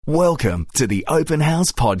Welcome to the Open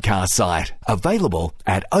House podcast site, available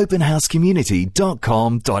at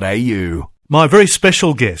openhousecommunity.com.au. My very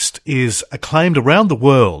special guest is acclaimed around the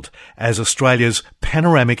world as Australia's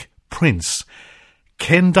panoramic prince.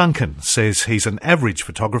 Ken Duncan says he's an average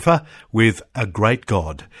photographer with a great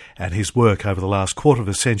God, and his work over the last quarter of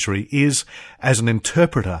a century is as an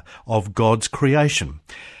interpreter of God's creation.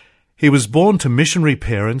 He was born to missionary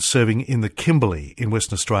parents serving in the Kimberley in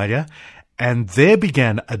Western Australia, and there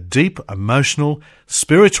began a deep, emotional,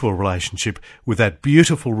 spiritual relationship with that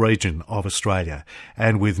beautiful region of Australia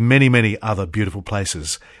and with many, many other beautiful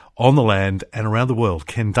places on the land and around the world.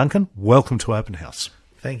 Ken Duncan, welcome to Open House.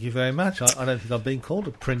 Thank you very much. I don't think I've been called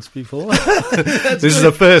a prince before. This is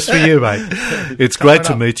a first for you, mate. It's great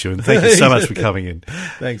to meet you, and thank you so much for coming in.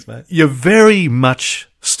 Thanks, mate. You're very much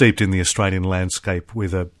steeped in the Australian landscape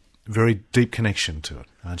with a very deep connection to it,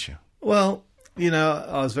 aren't you? Well, you know,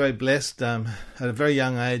 I was very blessed. At a very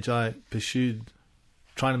young age, I pursued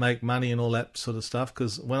trying to make money and all that sort of stuff,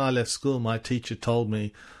 because when I left school, my teacher told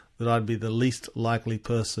me that I'd be the least likely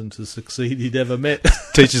person to succeed he'd ever met.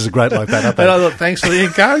 Teachers are great like that, aren't they? And I thought, thanks for the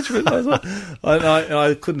encouragement.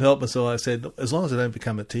 I couldn't help myself. I said, as long as I don't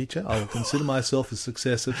become a teacher, I will consider myself a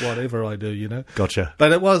success at whatever I do, you know. Gotcha.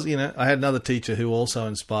 But it was, you know, I had another teacher who also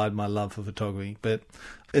inspired my love for photography. But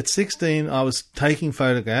at 16, I was taking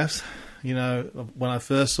photographs. You know, when I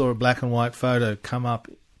first saw a black and white photo come up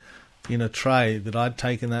in a tray that I'd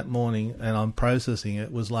taken that morning and I'm processing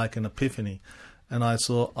it, was like an epiphany. And I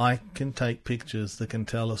saw I can take pictures that can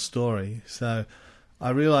tell a story. So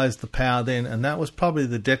I realised the power then, and that was probably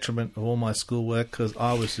the detriment of all my schoolwork, because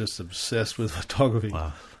I was just obsessed with photography.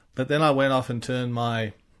 Wow. But then I went off and turned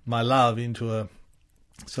my love into a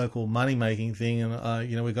so-called money-making thing, and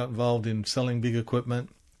you know, we got involved in selling big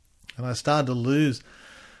equipment, and I started to lose,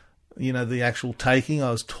 you know, the actual taking.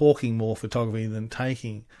 I was talking more photography than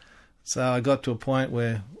taking. So I got to a point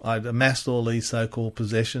where I'd amassed all these so-called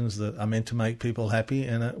possessions that are meant to make people happy,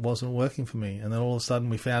 and it wasn't working for me. And then all of a sudden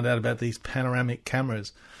we found out about these panoramic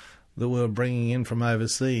cameras that we were bringing in from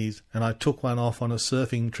overseas, and I took one off on a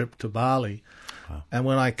surfing trip to Bali. Wow. And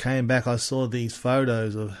when I came back, I saw these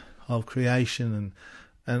photos of creation,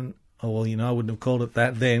 and well, you know, I wouldn't have called it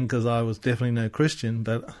that then, because I was definitely no Christian,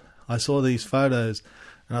 but I saw these photos,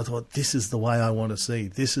 and I thought, this is the way I want to see.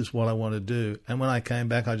 This is what I want to do. And when I came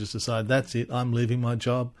back, I just decided, that's it. I'm leaving my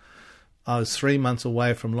job. I was 3 months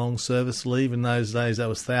away from long service leave. In those days, that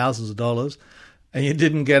was thousands of dollars. And you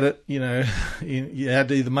didn't get it, you know. You had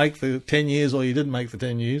to either make the 10 years or you didn't make the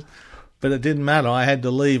 10 years. But it didn't matter. I had to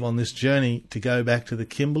leave on this journey to go back to the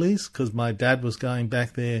Kimberleys, because my dad was going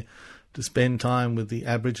back there to spend time with the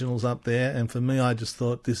Aboriginals up there. And for me, I just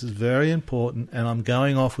thought, this is very important, and I'm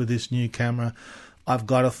going off with this new camera. I've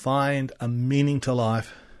got to find a meaning to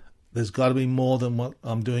life. There's got to be more than what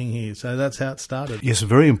I'm doing here. So that's how it started. Yes, a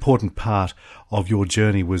very important part of your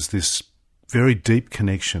journey was this very deep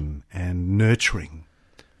connection and nurturing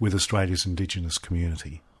with Australia's Indigenous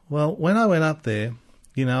community. Well, when I went up there,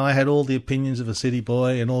 you know, I had all the opinions of a city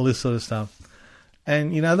boy and all this sort of stuff.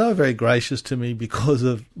 And, you know, they were very gracious to me because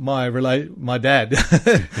of my dad.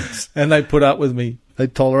 And they put up with me. They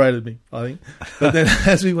tolerated me, I think. But then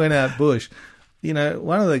as we went out bush, you know,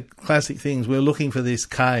 one of the classic things, we were looking for this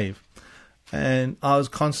cave, and I was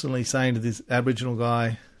constantly saying to this Aboriginal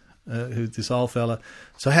guy, who's this old fella,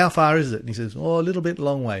 so how far is it? And he says, oh, a little bit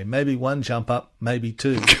long way, maybe one jump up, maybe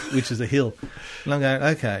two, which is a hill. And I'm going,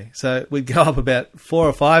 okay. So we'd go up about 4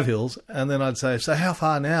 or 5 hills, and then I'd say, so how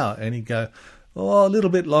far now? And he'd go, oh, a little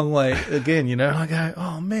bit long way again, you know. And I go,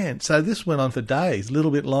 oh, man. So this went on for days, little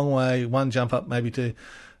bit long way, one jump up, maybe two.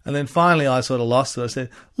 And then finally I sort of lost it. I said,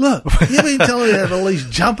 look, you've been telling me about all these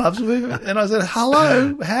jump-ups. And I said,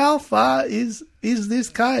 hello, how far is this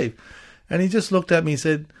cave? And he just looked at me and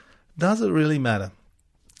said, does it really matter?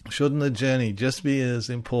 Shouldn't the journey just be as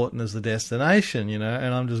important as the destination, you know?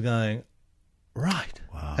 And I'm just going, right,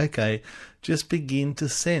 wow. Okay, just begin to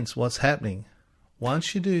sense what's happening.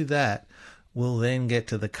 Once you do that, we'll then get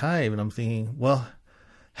to the cave. And I'm thinking, well,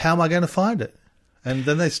 how am I going to find it? And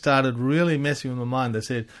then they started really messing with my mind. They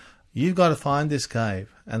said, you've got to find this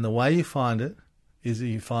cave. And the way you find it is that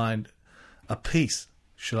you find a piece.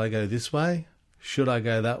 Should I go this way? Should I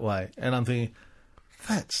go that way? And I'm thinking,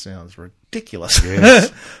 that sounds ridiculous.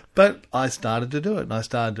 Yes. But I started to do it, and I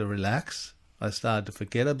started to relax. I started to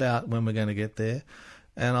forget about when we're going to get there.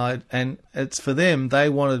 And it's for them, they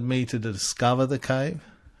wanted me to discover the cave.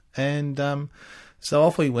 And so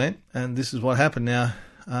off we went, and this is what happened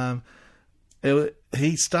now.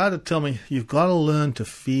 He started to tell me, you've got to learn to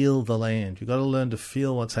feel the land. You've got to learn to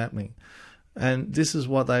feel what's happening. And this is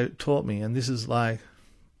what they taught me. And this is like,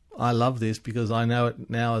 I love this because I know it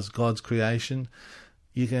now as God's creation.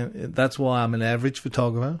 That's why I'm an average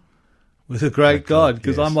photographer with a great God,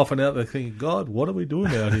 because I'm often out there thinking, God, what are we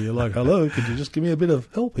doing out here? Like, hello, could you just give me a bit of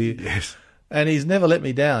help here? Yes. And he's never let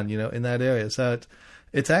me down, in that area. So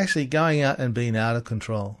it's actually going out and being out of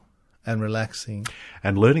control and relaxing.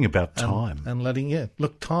 And learning about time. And letting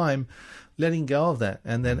go of that.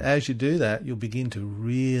 And then as you do that, you'll begin to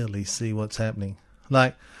really see what's happening.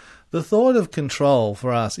 Like, the thought of control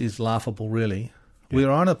for us is laughable, really. Yeah.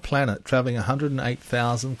 We're on a planet traveling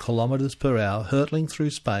 108,000 kilometers per hour, hurtling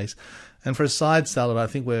through space. And for a side salad, I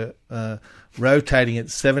think we're rotating at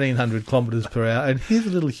 1,700 kilometers per hour. And here's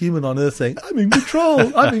a little human on Earth saying, I'm in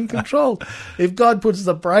control. I'm in control. If God puts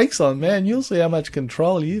the brakes on, man, you'll see how much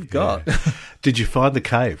control you've got. Yeah. Did you find the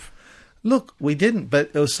cave? Look, we didn't,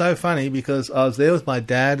 but it was so funny because I was there with my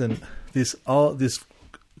dad and this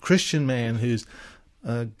Christian man who's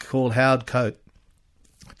called Howard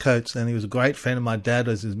Coates, and he was a great friend of my dad.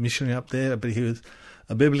 Was his missionary up there, but he was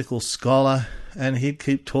a biblical scholar, and he'd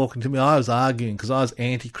keep talking to me. I was arguing because I was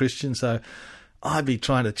anti-Christian, so I'd be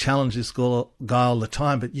trying to challenge this guy all the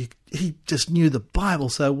time, but he just knew the Bible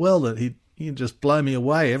so well that he'd just blow me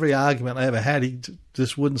away. Every argument I ever had, he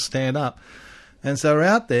just wouldn't stand up. And so we're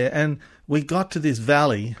out there, and we got to this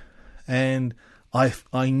valley, and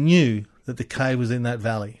I knew that the cave was in that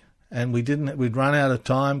valley. And we'd run out of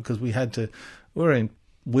time because we were in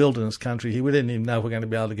wilderness country here. We didn't even know if we were going to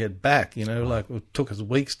be able to get back, like it took us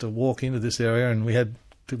weeks to walk into this area, and we had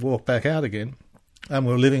to walk back out again. And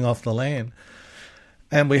we were living off the land.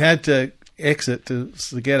 And we had to exit to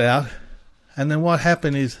get out. And then what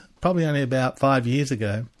happened is, probably only about 5 years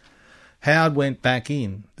ago, Howard went back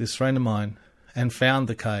in, this friend of mine, and found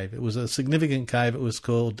the cave. It was a significant cave. It was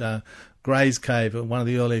called Gray's Cave. One of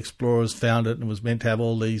the early explorers found it and was meant to have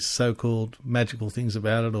all these so-called magical things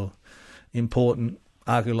about it, or important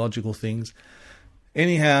archaeological things.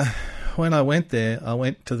 Anyhow, when I went there, I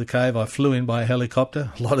went to the cave. I flew in by a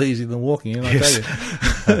helicopter. A lot easier than walking in, I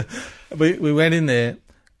tell you. We went in there,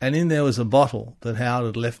 and in there was a bottle that Howard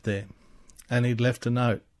had left there. And he'd left a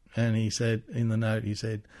note. And he said, in the note, he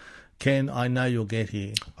said, Ken, I know you'll get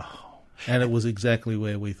here. Oh. And it was exactly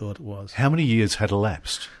where we thought it was. How many years had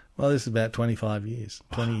elapsed? Well, this is about 25 years,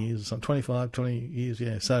 20 years or something, 25, 20 years,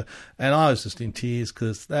 yeah. So, and I was just in tears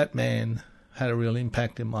because that man had a real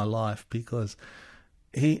impact in my life, because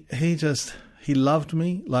he loved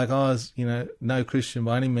me like I was, no Christian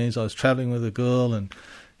by any means. I was traveling with a girl, and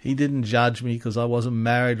he didn't judge me because I wasn't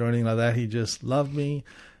married or anything like that. He just loved me.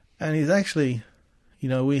 And he's actually,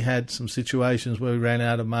 we had some situations where we ran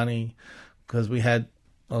out of money because we had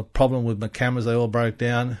a problem with my cameras. They all broke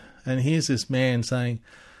down. And here's this man saying,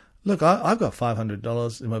 look, I've got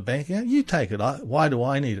 $500 in my bank account. You take it. Why do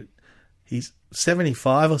I need it? He's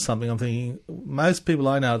 75 or something. I'm thinking, most people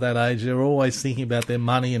I know at that age, they're always thinking about their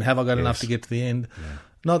money and have I got enough to get to the end. Yeah.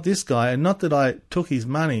 Not this guy. And not that I took his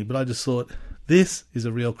money, but I just thought, this is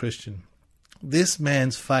a real Christian. This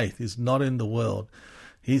man's faith is not in the world.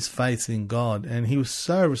 His faith's in God. And he was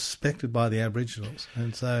so respected by the Aboriginals.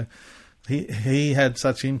 And so he had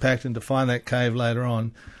such impact, and to find that cave later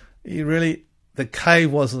on, the cave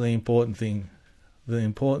wasn't the important thing. The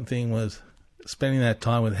important thing was spending that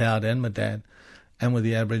time with Howard and my dad and with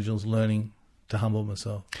the Aboriginals, learning to humble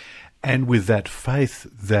myself. And with that faith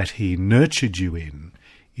that he nurtured you in,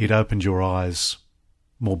 it opened your eyes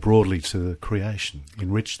more broadly to the creation,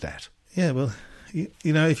 enriched that. Yeah, well,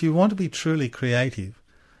 if you want to be truly creative,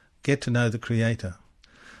 get to know the Creator.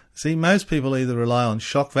 See, most people either rely on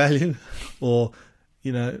shock value or,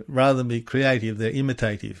 rather than be creative, they're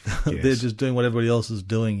imitative. Yes. They're just doing what everybody else is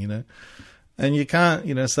doing, And you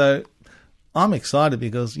can't, so I'm excited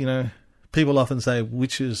because, people often say,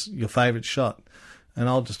 which is your favourite shot? And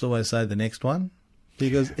I'll just always say the next one,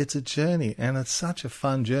 because it's a journey, and it's such a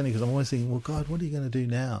fun journey, because I'm always thinking, well, God, what are you going to do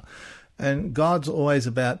now? And God's always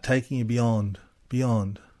about taking you beyond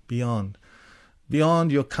your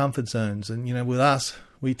comfort zones. And, with us,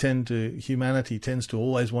 humanity tends to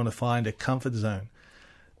always want to find a comfort zone.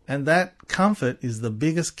 And that comfort is the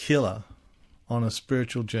biggest killer on a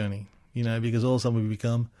spiritual journey, because all of a sudden we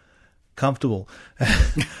become comfortable.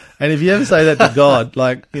 And if you ever say that to God,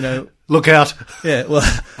 look out. Yeah,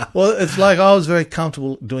 well, it's like I was very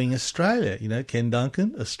comfortable doing Australia, Ken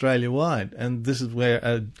Duncan, Australia-wide. And this is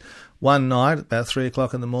where one night, about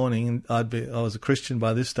 3:00 in the morning, and I was a Christian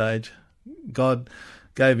by this stage, God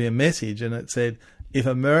gave me a message, and it said, if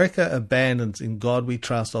America abandons In God We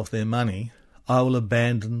Trust off their money, I will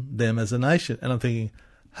abandon them as a nation. And I'm thinking,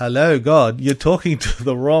 hello, God, you're talking to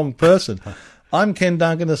the wrong person. I'm Ken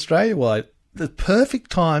Duncan, Australia-wide. the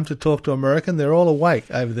perfect time to talk to American. They're all awake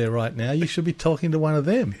over there right now. You should be talking to one of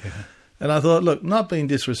them. Yeah. And I thought, look, not being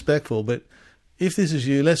disrespectful, but if this is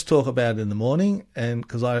you, let's talk about it in the morning. And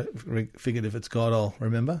because I figured if it's God, I'll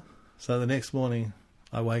remember. So the next morning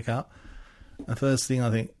I wake up. The first thing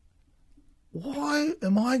I think, why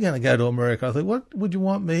am I going to go to America? I thought, what would you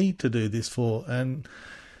want me to do this for? And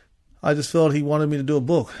I just felt he wanted me to do a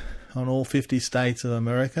book on all 50 states of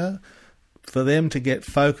America for them to get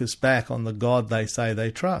focused back on the God they say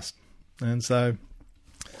they trust. And so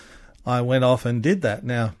I went off and did that.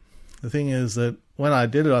 Now, the thing is that when I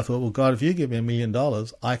did it, I thought, well, God, if you give me $1 million,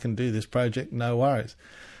 I can do this project, no worries.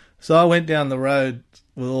 So I went down the road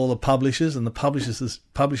with all the publishers, and the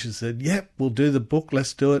publishers said, yep, we'll do the book,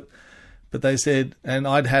 let's do it. But they said, and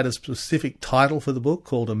I'd had a specific title for the book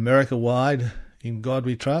called America Wide, In God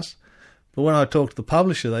We Trust. But when I talked to the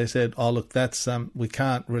publisher, they said, oh, look, that's we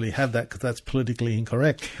can't really have that because that's politically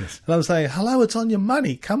incorrect. Yes. And I was saying, hello, it's on your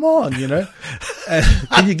money. Come on,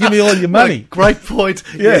 can you give me all your money? Great point.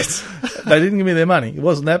 Yes. They didn't give me their money. It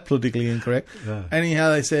wasn't that politically incorrect. No.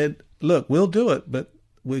 Anyhow, they said, look, we'll do it, but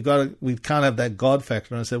we can't have that God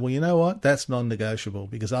factor. And I said, well, you know what? That's non-negotiable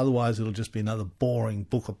because otherwise it'll just be another boring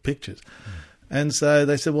book of pictures. And so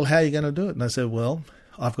they said, well, how are you going to do it? And I said, well,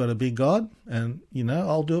 I've got a big God and,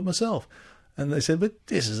 I'll do it myself. And they said, but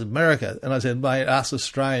this is America. And I said, mate, us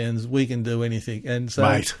Australians, we can do anything. And so,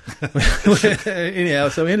 mate. Anyhow,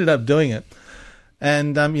 so we ended up doing it.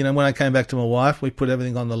 And, when I came back to my wife, we put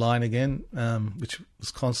everything on the line again, which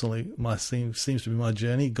was constantly seems to be my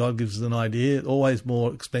journey. God gives us an idea, always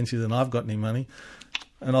more expensive than I've got any money.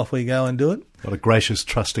 And off we go and do it. What a gracious,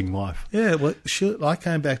 trusting wife. Yeah, well, I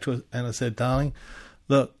came back to it and I said, darling,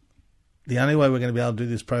 look, the only way we're going to be able to do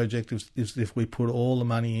this project is if we put all the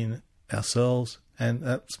money in ourselves, and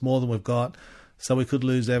that's more than we've got, so we could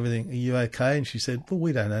lose everything. Are you okay? And she said, well,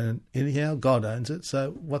 we don't own it anyhow. God owns it,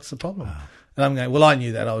 so what's the problem? Wow. And I'm going, well, I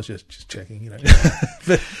knew that. I was just checking,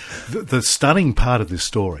 But the stunning part of this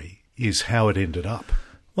story is how it ended up.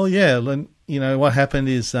 Well, yeah, and, what happened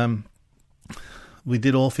is we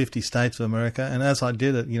did all 50 states of America, and as I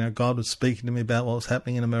did it, God was speaking to me about what was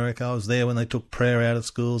happening in America. I was there when they took prayer out of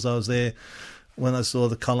schools. I was there when I saw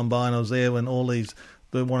the Columbine. I was there when all these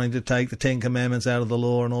were wanting to take the 10 Commandments out of the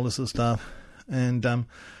law and all this sort of stuff. And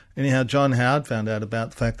anyhow, John Howard found out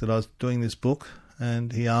about the fact that I was doing this book,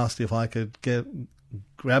 and he asked if I could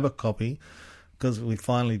grab a copy because we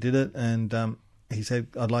finally did it. And he said,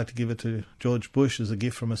 I'd like to give it to George Bush as a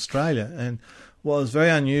gift from Australia. And what was very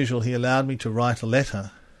unusual, he allowed me to write a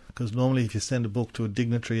letter, because normally if you send a book to a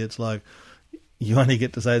dignitary, it's like you only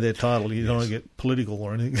get to say their title. You don't want to get political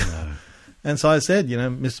or anything. No. And so I said,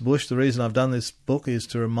 Mr. Bush, the reason I've done this book is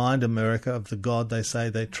to remind America of the God they say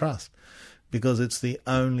they trust, because it's the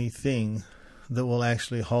only thing that will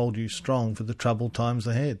actually hold you strong for the troubled times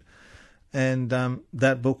ahead. And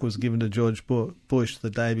that book was given to George Bush the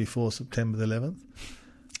day before September the 11th.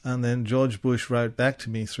 And then George Bush wrote back to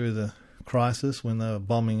me through the crisis when they were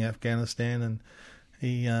bombing Afghanistan, and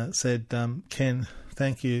he said, Ken,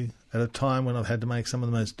 thank you. At a time when I've had to make some of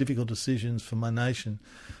the most difficult decisions for my nation,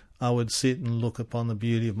 I would sit and look upon the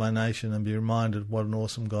beauty of my nation and be reminded what an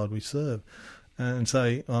awesome God we serve. And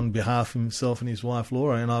so on behalf of himself and his wife,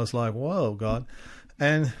 Laura, and I was like, whoa, God.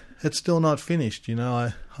 And it's still not finished.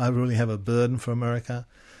 I really have a burden for America.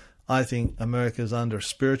 I think America's under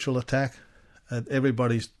spiritual attack.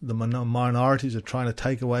 The minorities are trying to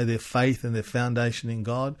take away their faith and their foundation in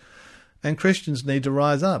God. And Christians need to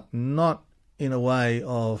rise up, not in a way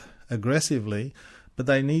of aggressively, but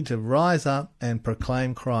they need to rise up and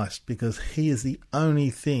proclaim Christ, because he is the only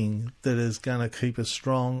thing that is going to keep us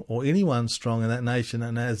strong, or anyone strong in that nation.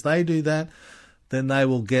 And as they do that, then they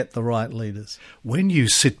will get the right leaders. When you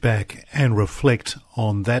sit back and reflect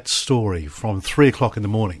on that story from 3 o'clock in the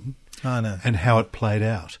morning, I know, and how it played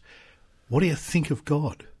out, what do you think of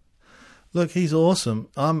God? Look, he's awesome.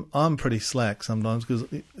 I'm pretty slack sometimes because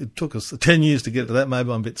it took us 10 years to get to that. Maybe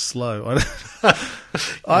I'm a bit slow.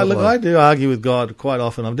 I do argue with God quite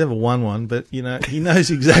often. I've never won one, but he knows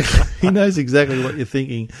exactly what you're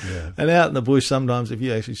thinking. Yeah. And out in the bush, sometimes if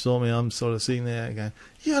you actually saw me, I'm sort of sitting there going,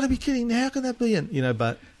 "You got to be kidding me! How can that be?" And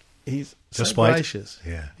but he's so gracious.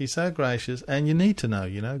 Yeah, he's so gracious, and you need to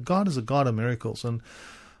know. God is a God of miracles, and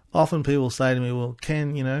often people say to me, "Well,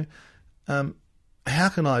 Ken, how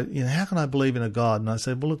can I believe in a God?" And I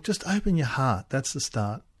said, well, look, just open your heart. That's the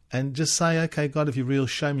start. And just say, okay, God, if you're real,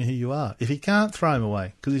 show me who you are. If you can't, throw him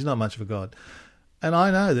away, because he's not much of a God. And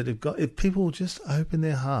I know that if people just open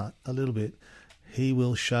their heart a little bit, he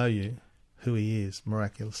will show you who he is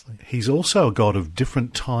miraculously. He's also a God of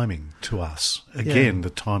different timing to us. Again, the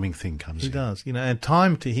timing thing comes in. He does. And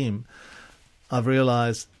time to him, I've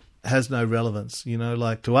realised has no relevance.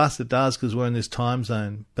 Like to us it does because we're in this time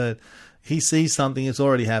zone. But he sees something, it's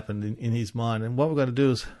already happened in his mind. And what we've got to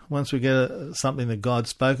do is, once we get something that God's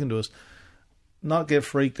spoken to us, not get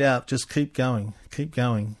freaked out, just keep going,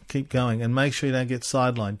 and make sure you don't get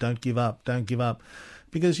sidelined. Don't give up.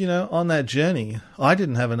 Because, on that journey, I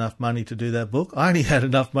didn't have enough money to do that book. I only had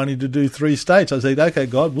enough money to do 3 states. I said, okay,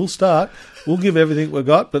 God, we'll start. We'll give everything we've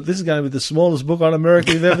got, but this is going to be the smallest book on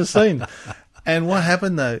America you've ever seen. And what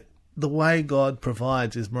happened, though, the way God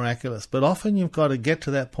provides is miraculous. But often you've got to get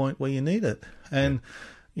to that point where you need it. And,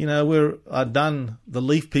 I've done the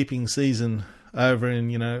leaf peeping season over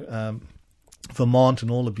in, Vermont and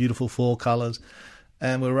all the beautiful fall colours,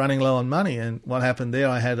 and we're running low on money. And what happened there,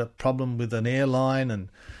 I had a problem with an airline, and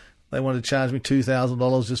they wanted to charge me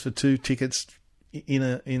 $2,000 just for 2 tickets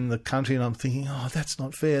in the country, and I'm thinking, oh, that's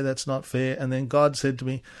not fair. And then God said to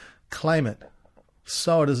me, claim it,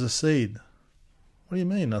 sow it as a seed. What do you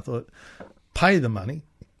mean? I thought, pay the money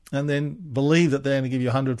and then believe that they're going to give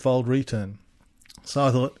you 100-fold return. So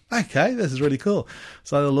I thought, okay, this is really cool.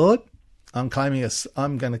 So the Lord, I'm going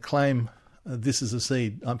to claim this is a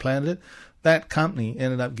seed. I planted it. That company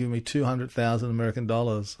ended up giving me 200,000 American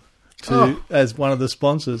dollars as one of the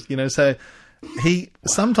sponsors. So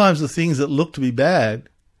sometimes the things that look to be bad,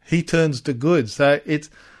 he turns to good. So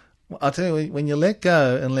I'll tell you, when you let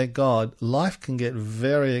go and let God, life can get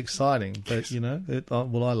very exciting. But,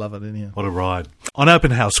 I love it in here. What a ride. On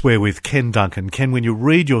Open House, we're with Ken Duncan. Ken, when you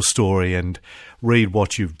read your story and read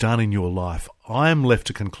what you've done in your life, I am left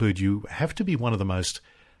to conclude you have to be one of the most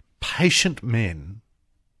patient men,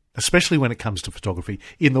 especially when it comes to photography,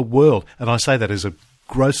 in the world. And I say that as a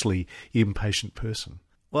grossly impatient person.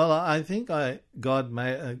 Well, I think God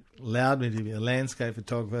allowed me to be a landscape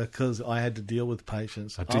photographer because I had to deal with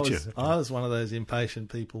patience. I was one of those impatient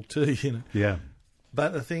people too, Yeah.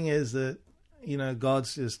 But the thing is that,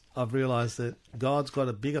 I've realised that God's got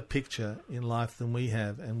a bigger picture in life than we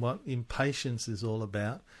have. And what impatience is all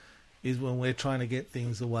about is when we're trying to get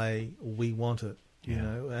things the way we want it.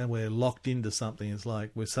 And we're locked into something. It's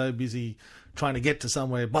like we're so busy trying to get to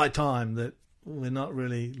somewhere by time that we're not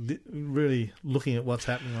really looking at what's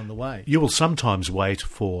happening on the way. You will sometimes wait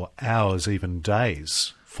for hours, even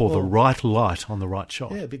days, for the right light on the right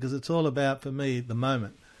shot. Yeah, because it's all about, for me, the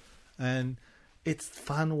moment. And it's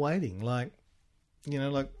fun waiting. I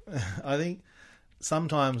think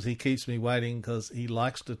sometimes he keeps me waiting because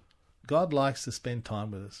God likes to spend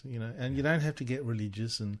time with us, and you don't have to get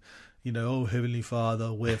religious and, oh, Heavenly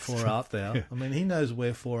Father, wherefore art thou? Yeah. I mean, he knows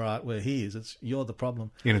wherefore art where he is. You're the problem.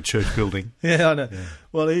 In a church building. Yeah, I know. Yeah.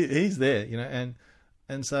 Well, he's there,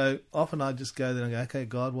 and so often I just go there and go, okay,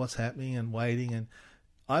 God, what's happening, and waiting. And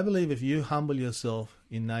I believe if you humble yourself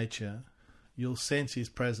in nature, you'll sense his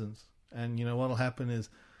presence. And, what will happen is,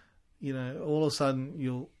 all of a sudden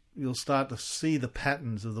you'll start to see the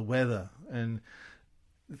patterns of the weather, and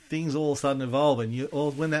things all of a sudden evolve, and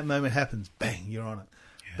when that moment happens, bang, you're on it.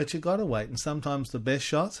 Yeah. But you've got to wait, and sometimes the best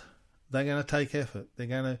shots, they're going to take effort. You're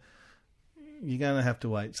going to have to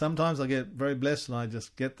wait. Sometimes I get very blessed and I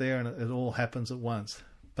just get there and it all happens at once.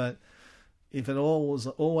 But if it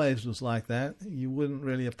always was like that, you wouldn't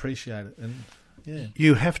really appreciate it. And yeah,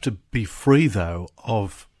 you have to be free though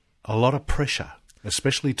of a lot of pressure,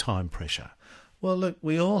 especially time pressure. Well, look,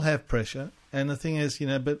 we all have pressure, and the thing is,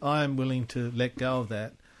 but I am willing to let go of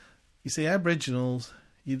that. You see, Aboriginals,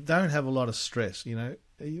 you don't have a lot of stress,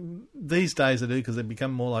 These days they do because they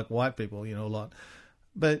become more like white people, a lot.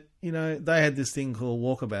 But, they had this thing called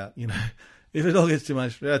walkabout, If it all gets too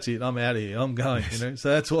much, that's it, I'm out of here, I'm going, So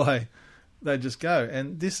that's why they just go.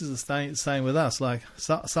 And this is the same with us. Like,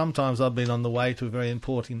 sometimes I've been on the way to very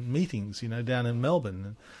important meetings, down in Melbourne,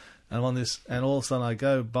 and I'm on this, and all of a sudden I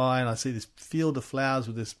go by and I see this field of flowers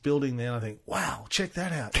with this building there, and I think, wow, check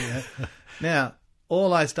that out. Now,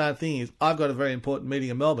 all I start thinking is, I've got a very important meeting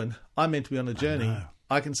in Melbourne. I'm meant to be on a journey.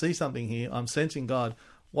 I can see something here. I'm sensing God.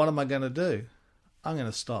 What am I going to do? I'm going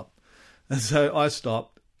to stop. And so I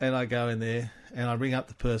stop, and I go in there, and I ring up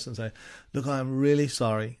the person and say, look, I'm really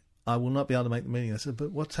sorry. I will not be able to make the meeting. I said,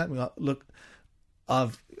 but what's happening? Look,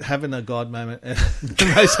 I've having a God moment. And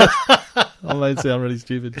I might sound really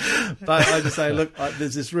stupid, but I just say, look,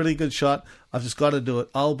 there's this really good shot. I've just got to do it.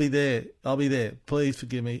 I'll be there. Please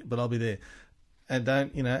forgive me, but I'll be there. And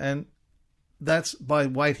don't, and that's by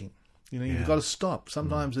waiting. You've got to stop.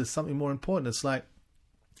 Sometimes there's something more important. It's like,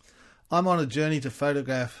 I'm on a journey to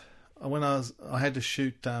photograph. When I had to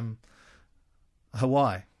shoot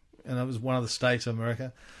Hawaii, and it was one of the states of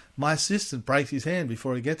America. My assistant breaks his hand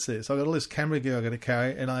before he gets there. So I've got all this camera gear I've got to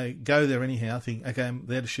carry, and I go there anyhow. I think, okay, I'm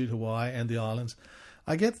there to shoot Hawaii and the islands.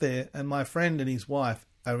 I get there, and my friend and his wife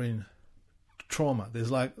are in trauma. There's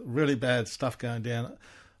like really bad stuff going down.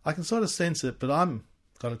 I can sort of sense it, but I'm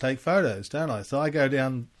got to take photos, don't I? So I go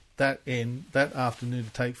down that afternoon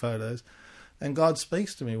to take photos, and God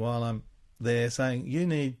speaks to me while I'm there saying, you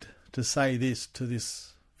need to say this to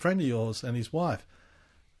this friend of yours and his wife.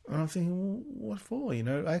 And I'm thinking, well, what for?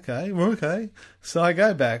 Okay. So I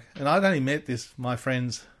go back, and I'd only met my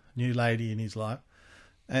friend's new lady in his life.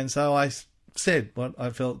 And so I said what I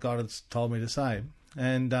felt God had told me to say.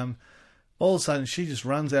 And all of a sudden, she just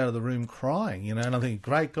runs out of the room crying, and I'm thinking,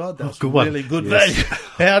 great God, that's really good value.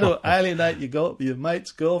 How to alienate your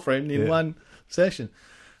mate's girlfriend in one session.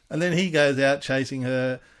 And then he goes out chasing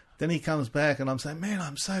her. Then he comes back, and I'm saying, man,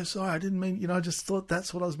 I'm so sorry. I didn't mean, I just thought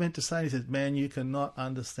that's what I was meant to say. He says, man, you cannot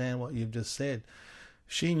understand what you've just said.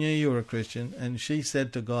 She knew you were a Christian, and she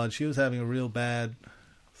said to God, she was having a real bad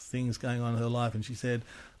things going on in her life, and she said,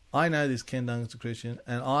 I know this Ken Duncan's a Christian,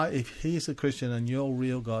 and if he's a Christian and you're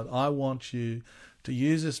real, God, I want you to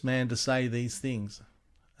use this man to say these things.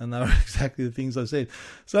 And they were exactly the things I said.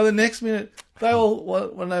 So the next minute, they all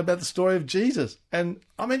want to know about the story of Jesus. And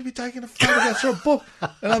I'm meant to be taking a photograph for a book.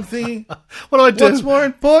 And I'm thinking, what do I do? What's more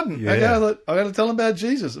important? Yeah. Okay, I thought, I've got to tell them about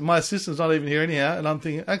Jesus. And my assistant's not even here anyhow. And I'm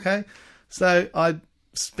thinking, okay. So I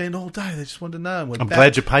spend all day. They just want to know. I'm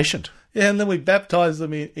glad you're patient. Yeah, and then we baptise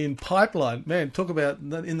them in pipeline. Man, talk about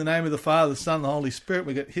in the name of the Father, the Son, and the Holy Spirit.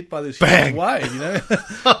 We get hit by this huge wave,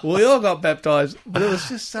 We all got baptised. But it was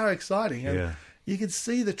just so exciting. And you could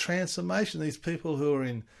see the transformation. These people who are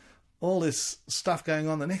in all this stuff going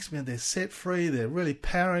on, the next minute they're set free. They're really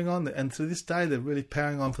powering on. And to this day, they're really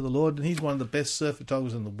powering on for the Lord. And he's one of the best surf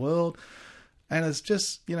photographers in the world. And it's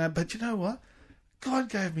just, but you know what? God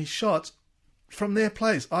gave me shots from their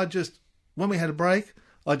place. When we had a break,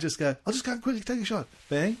 I'll just go and quickly take a shot.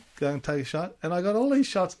 Bang, go and take a shot. And I got all these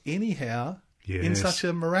shots anyhow in such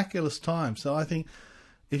a miraculous time. So I think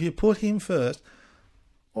if you put him first,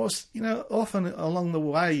 or, often along the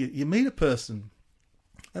way you meet a person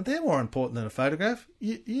and they're more important than a photograph.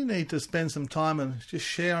 You need to spend some time and just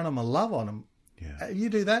share on them and love on them. Yeah. You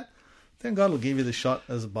do that, then God will give you the shot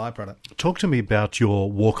as a byproduct. Talk to me about your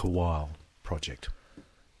Walk a While project.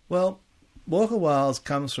 Well, Walk a While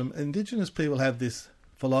comes from Indigenous people have this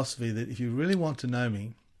philosophy that if you really want to know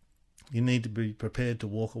me, you need to be prepared to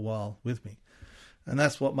walk a while with me. And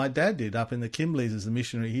that's what my dad did up in the Kimberleys as a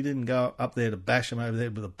missionary. He didn't go up there to bash them over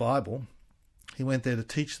there with a Bible. He went there to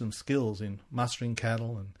teach them skills in mustering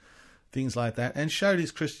cattle and things like that, and showed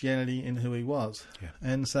his Christianity in who he was. Yeah.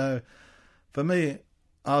 And so for me,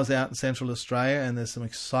 I was out in Central Australia, and there's some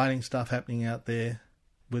exciting stuff happening out there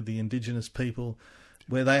with the Indigenous people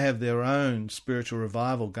where they have their own spiritual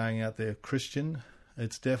revival going out there, Christian.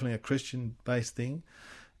 It's definitely a Christian-based thing.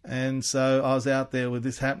 And so I was out there with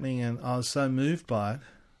this happening, and I was so moved by it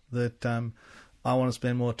that I want to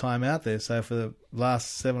spend more time out there. So for the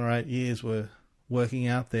last 7 or 8 years, we're working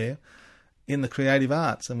out there in the creative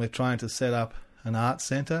arts, and we're trying to set up an art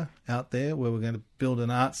centre out there where we're going to build an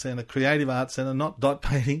art centre, creative art centre, not dot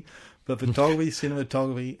painting, but photography,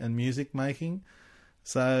 cinematography, and music making.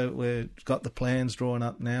 So we've got the plans drawn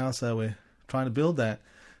up now, so we're trying to build that,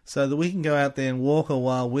 so that we can go out there and walk a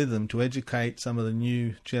while with them to educate some of the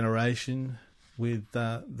new generation with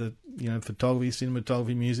photography,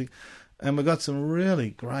 cinematography, music. And we've got some really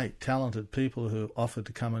great, talented people who have offered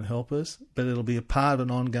to come and help us, but it'll be a part of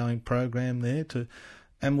an ongoing program there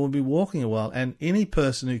and we'll be walking a while. And any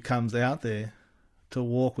person who comes out there to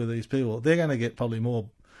walk with these people, they're going to get probably more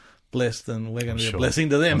blessed than we're going to be a blessing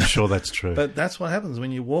to them. I'm sure that's true. But that's what happens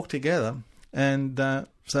when you walk together. And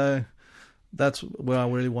so that's where I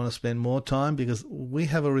really want to spend more time, because we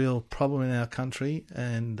have a real problem in our country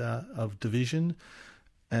and of division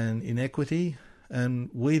and inequity, and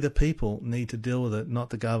we the people need to deal with it, not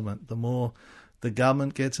the government. The more the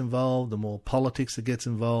government gets involved, the more politics that gets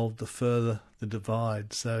involved, the further the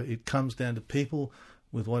divide. So it comes down to people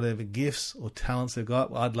with whatever gifts or talents they've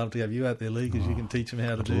got. Well, I'd love to have you out there, Lee, because you can teach them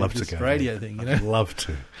how to do this radio thing. I'd love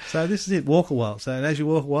to. So this is it, walk a while. So as you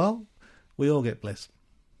walk a while, we all get blessed.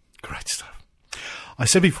 Great stuff. I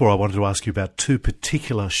said before I wanted to ask you about 2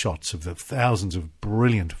 particular shots of the thousands of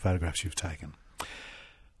brilliant photographs you've taken.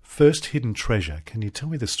 First, Hidden Treasure. Can you tell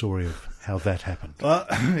me the story of how that happened? Well,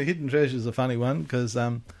 Hidden Treasure is a funny one, because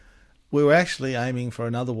we were actually aiming for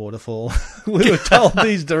another waterfall. We were told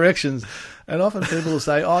these directions, and often people will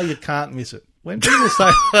say, "Oh, you can't miss it." When people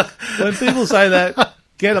say that,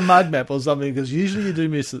 get a mud map or something, because usually you do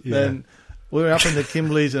miss it. Yeah. Then we were up in the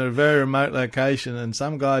Kimberleys in a very remote location, and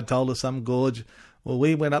some guy told us some gorge well,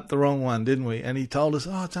 we went up the wrong one, didn't we? And he told us,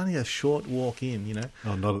 it's only a short walk in, you know.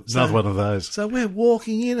 Oh, not one of those. So we're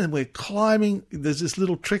walking in and we're climbing. There's this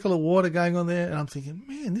little trickle of water going on there. And I'm thinking,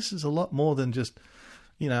 man, this is a lot more than just,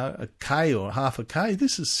 you know, a K or half a K.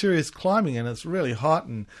 This is serious climbing, and it's really hot,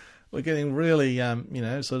 and we're getting really, you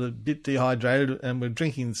know, sort of a bit dehydrated, and we're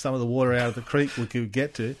drinking some of the water out of the creek we could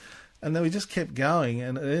get to. And then we just kept going,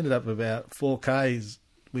 and it ended up about 4 Ks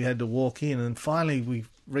we had to walk in. And finally we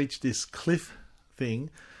reached this cliff thing,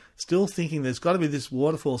 still thinking there's got to be this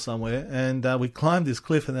waterfall somewhere. And we climbed this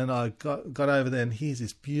cliff, and then I got over there, and here's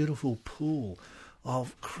this beautiful pool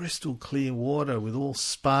of crystal clear water with all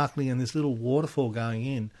sparkling and this little waterfall going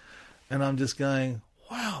in. And I'm just going,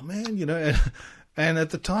 wow, man, you know. And at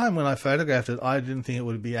the time when I photographed it, I didn't think it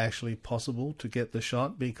would be actually possible to get the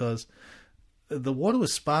shot, because the water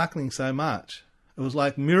was sparkling so much. It was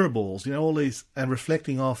like mirror balls, you know, all these, and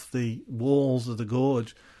reflecting off the walls of the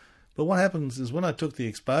gorge. But what happens is when I took the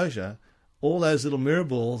exposure, all those little mirror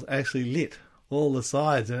balls actually lit all the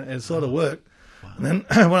sides, and it sort of worked. Wow. And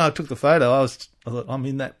then when I took the photo, I thought, I'm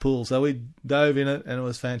in that pool. So we dove in it, and it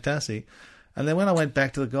was fantastic. And then when I went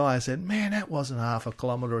back to the guy, I said, man, that wasn't half a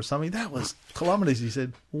kilometre or something. That was kilometres. He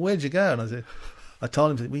said, well, where'd you go? And I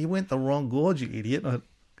told him, well, you went the wrong gorge, you idiot. And I said,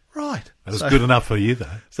 right. That was good enough for you,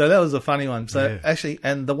 though. So that was a funny one. So actually,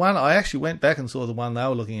 and the one, I actually went back and saw the one they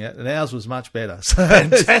were looking at, and ours was much better. So,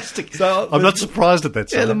 fantastic. So I'm not surprised at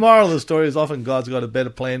that. Yeah, the moral of the story is often God's got a better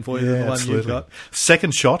plan for you than the one you've got.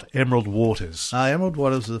 Second shot, Emerald Waters. Emerald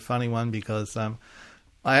Waters was a funny one because I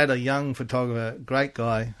had a young photographer, great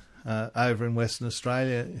guy, over in Western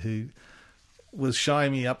Australia, who was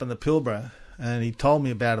showing me up in the Pilbara, and he told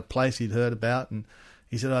me about a place he'd heard about, and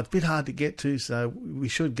he said, it's a bit hard to get to, so we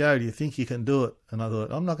should go. Do you think you can do it? And I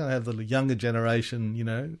thought, I'm not going to have the younger generation, you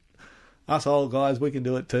know, us old guys, we can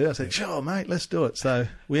do it too. I said, sure, mate, let's do it. So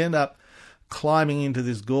we end up climbing into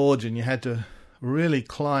this gorge, and you had to really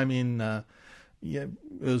climb in. It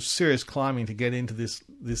was serious climbing to get into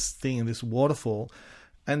this thing, this waterfall.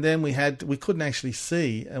 And then we couldn't actually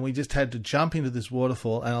see, and we just had to jump into this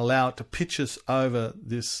waterfall and allow it to pitch us over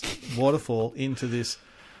this waterfall into this,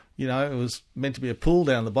 you know, it was meant to be a pool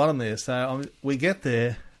down the bottom there. So we get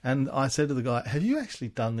there, and I said to the guy, have you actually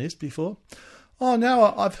done this before? Oh,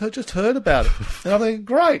 no, I've just heard about it. And I think,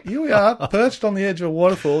 great, here we are, perched on the edge of a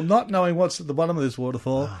waterfall, not knowing what's at the bottom of this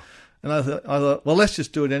waterfall. Wow. And I thought, well, let's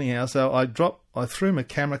just do it anyhow. So I threw my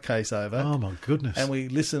camera case over. Oh, my goodness. And we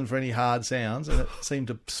listened for any hard sounds, and it seemed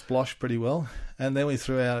to splosh pretty well. And then we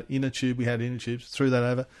threw our inner tube. We had inner tubes, threw that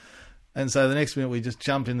over. And so the next minute we just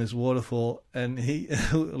jumped in this waterfall, and he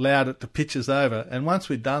allowed it to pitch us over. And once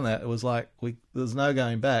we'd done that, it was like there was no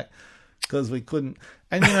going back, because we couldn't.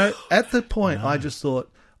 And, you know, at the point, I just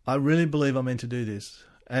thought, I really believe I'm meant to do this.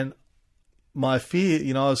 And my fear,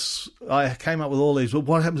 you know, I came up with all these, well,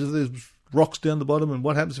 what happens if there's rocks down the bottom, and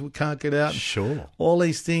what happens if we can't get out? Sure. All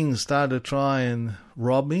these things started to try and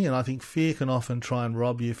rob me, and I think fear can often try and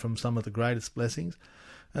rob you from some of the greatest blessings.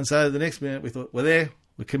 And so the next minute we thought, we're there,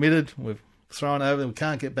 we're committed, we've thrown over, we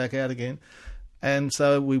can't get back out again. And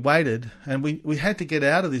so we waited, and we had to get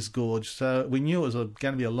out of this gorge, so we knew it was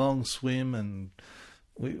going to be a long swim, and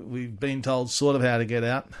we'd been told sort of how to get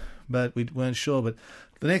out, but we weren't sure. But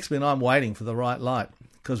the next minute I'm waiting for the right light,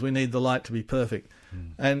 because we need the light to be perfect.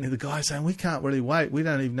 And the guy's saying, we can't really wait. We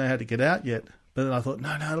don't even know how to get out yet. But then I thought,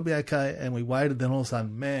 no, it'll be okay. And we waited. Then all of a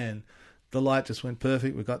sudden, man, the light just went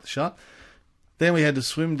perfect. We got the shot. Then we had to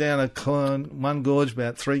swim down one gorge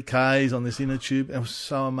about 3 Ks on this inner tube. It was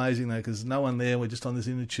so amazing, though, because no one there. We're just on this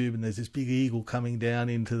inner tube, and there's this big eagle coming down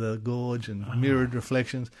into the gorge and mirrored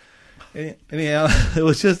reflections. Anyhow, it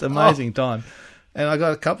was just an amazing time. And I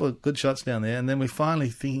got a couple of good shots down there. And then we finally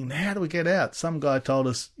thinking, how do we get out? Some guy told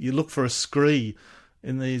us, you look for a scree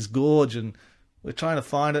in these gorge, and we're trying to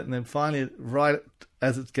find it. And then finally, right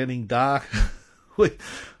as it's getting dark, we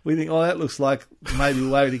think, oh, that looks like maybe a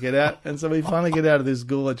way to get out. And so we finally get out of this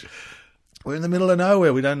gorge. We're in the middle of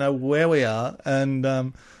nowhere. We don't know where we are.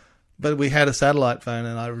 And but we had a satellite phone,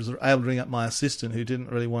 and I was able to ring up my assistant, who didn't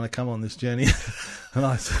really want to come on this journey. And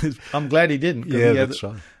I said, I'm glad he didn't. Yeah, that's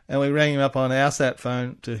right. And we rang him up on our sat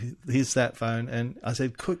phone to his sat phone, and I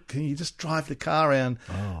said, quick, can you just drive the car around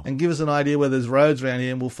and give us an idea where there's roads around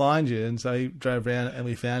here, and we'll find you. And so he drove around, and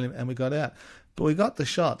we found him, and we got out. But we got the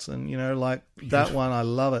shots, and, you know, like that one, I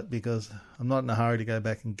love it, because I'm not in a hurry to go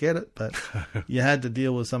back and get it, but you had to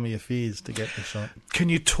deal with some of your fears to get the shot. Can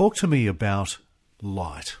you talk to me about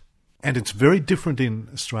light? And it's very different in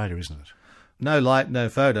Australia, isn't it? No light, no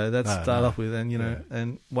photo. That's start off with, and you know,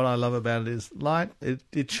 and what I love about it is light.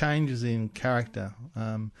 It changes in character.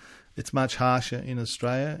 It's much harsher in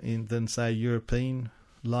Australia than say European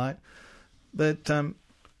light. But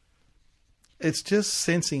it's just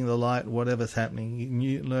sensing the light, whatever's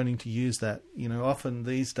happening, learning to use that. Often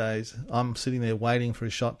these days, I'm sitting there waiting for a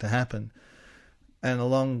shot to happen, and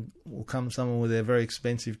along will come someone with their very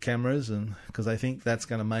expensive cameras, and because they think that's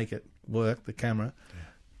going to make it work, the camera,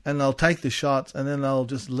 and they'll take the shots, and then they'll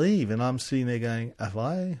just leave, and I'm sitting there going, have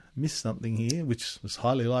I missed something here? Which is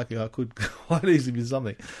highly likely. I could quite easily miss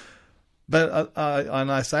something. But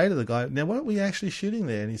I say to the guy, now, what are we actually shooting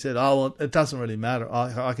there? And he said, well, it doesn't really matter.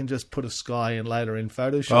 I can just put a sky in later in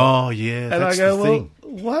Photoshop. Oh, yeah, and that's I go, the thing.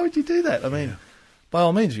 well, why would you do that? I mean, by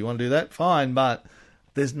all means, if you want to do that, fine. But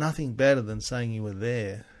there's nothing better than saying you were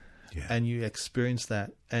there and you experienced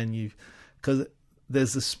that. Because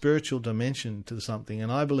there's a spiritual dimension to something. And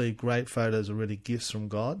I believe great photos are really gifts from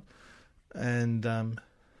God. And,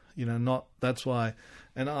 that's why...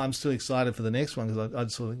 And I'm still excited for the next one because I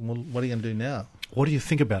just thought, well, what are you going to do now? What do you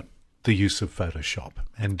think about the use of Photoshop,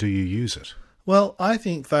 and do you use it? Well, I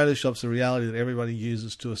think Photoshop's a reality that everybody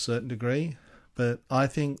uses to a certain degree, but I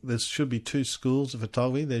think there should be two schools of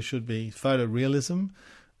photography. There should be photorealism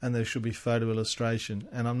and there should be photo illustration.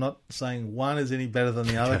 And I'm not saying one is any better than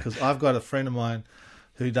the other, because I've got a friend of mine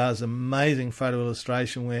who does amazing photo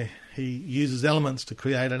illustration where he uses elements to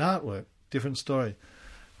create an artwork. Different story.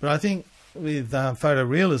 But I think with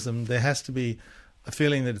photorealism, there has to be a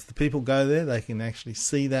feeling that if the people go there, they can actually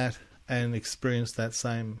see that and experience that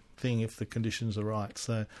same thing if the conditions are right.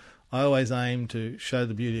 So I always aim to show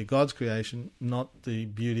the beauty of God's creation, not the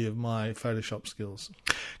beauty of my Photoshop skills.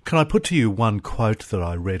 Can I put to you one quote that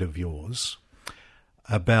I read of yours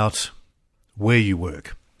about where you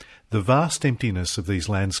work? The vast emptiness of these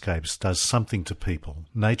landscapes does something to people.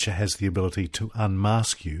 Nature has the ability to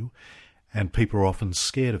unmask you, and people are often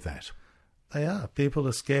scared of that. They are. People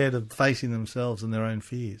are scared of facing themselves and their own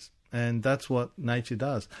fears. And that's what nature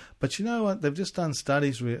does. But you know what? They've just done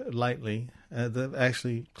studies lately that have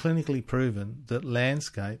actually clinically proven that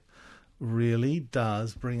landscape really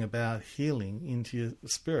does bring about healing into your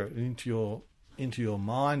spirit, into your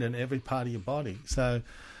mind and every part of your body. So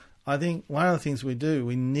I think one of the things we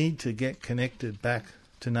need to get connected back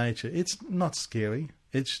to nature. It's not scary.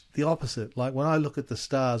 It's the opposite. Like when I look at the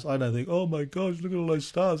stars, I don't think, oh my gosh, look at all those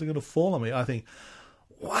stars, they're going to fall on me. I think,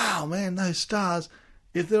 wow, man, those stars,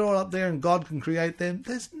 if they're all up there and God can create them,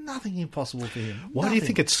 there's nothing impossible for him. Why do you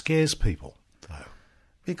think it scares people, though?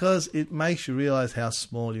 Because it makes you realise how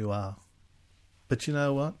small you are. But you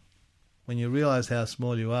know what? When you realise how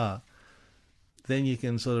small you are, then you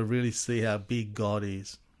can sort of really see how big God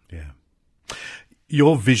is. Yeah.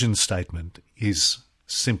 Your vision statement is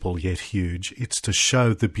simple yet huge. It's to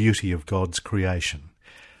show the beauty of God's creation.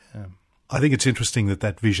 Yeah. I think it's interesting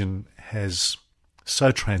that vision has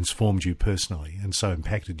so transformed you personally and so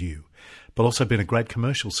impacted you, but also been a great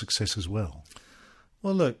commercial success as well.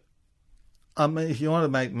 Well, look, I mean, if you want to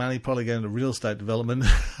make money, probably go into real estate development.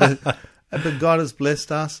 But God has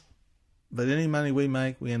blessed us. But any money we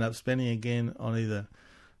make, we end up spending again on either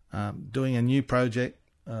doing a new project,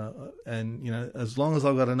 and, as long as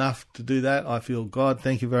I've got enough to do that, I feel, God,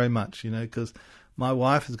 thank you very much, because my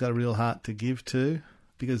wife has got a real heart to give to.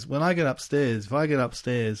 Because when I get upstairs, if I get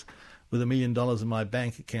upstairs with $1 million in my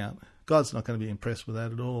bank account, God's not going to be impressed with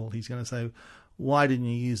that at all. He's going to say, why didn't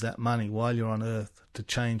you use that money while you're on earth to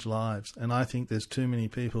change lives? And I think there's too many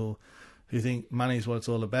people who think money is what it's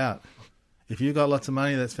all about. If you've got lots of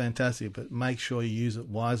money, that's fantastic, but make sure you use it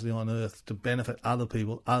wisely on earth to benefit other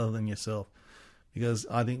people other than yourself. Because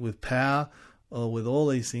I think with power or with all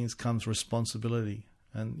these things comes responsibility.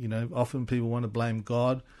 And, often people want to blame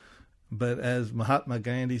God. But as Mahatma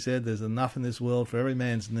Gandhi said, there's enough in this world for every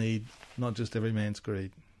man's need, not just every man's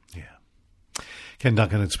greed. Yeah. Ken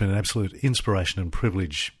Duncan, it's been an absolute inspiration and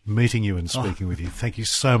privilege meeting you and speaking with you. Thank you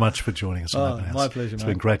so much for joining us on Open House. My pleasure, It's mate.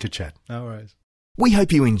 been great to chat. No worries. We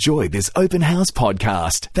hope you enjoyed this Open House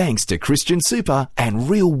podcast, thanks to Christian Super and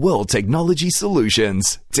Real World Technology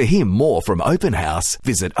Solutions. To hear more from Open House,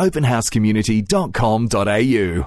 visit openhousecommunity.com.au.